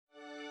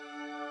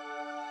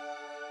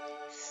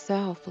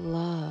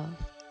self-love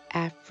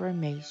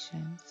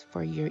affirmations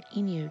for your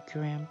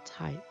Enneagram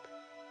Type.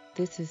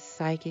 This is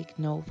Psychic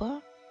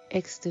Nova,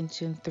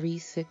 extension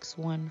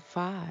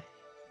 3615.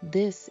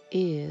 This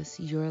is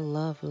your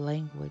love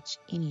language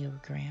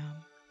Enneagram.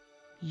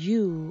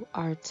 You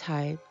are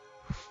type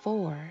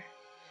 4.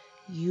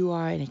 You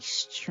are an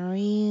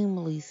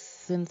extremely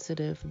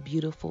sensitive,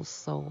 beautiful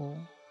soul,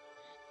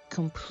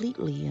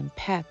 completely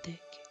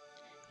empathic.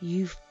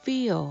 You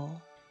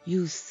feel,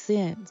 you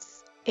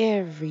sense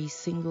every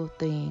single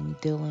thing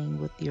dealing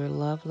with your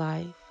love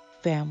life,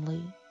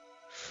 family,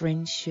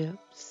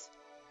 friendships.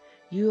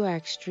 You are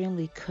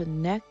extremely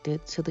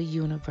connected to the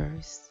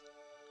universe.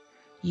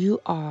 You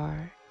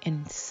are a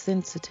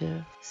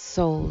sensitive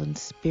soul and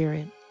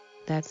spirit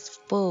that's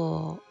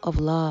full of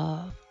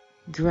love,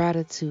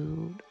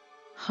 gratitude,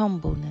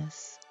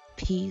 humbleness,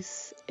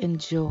 peace, and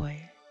joy.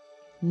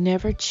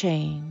 Never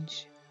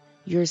change.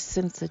 Your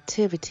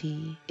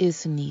sensitivity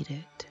is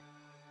needed.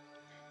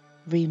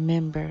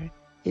 Remember,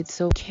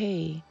 it's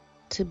okay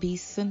to be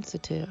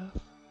sensitive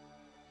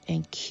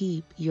and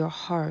keep your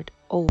heart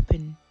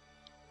open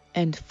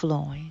and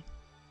flowing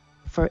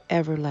for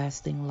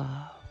everlasting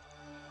love.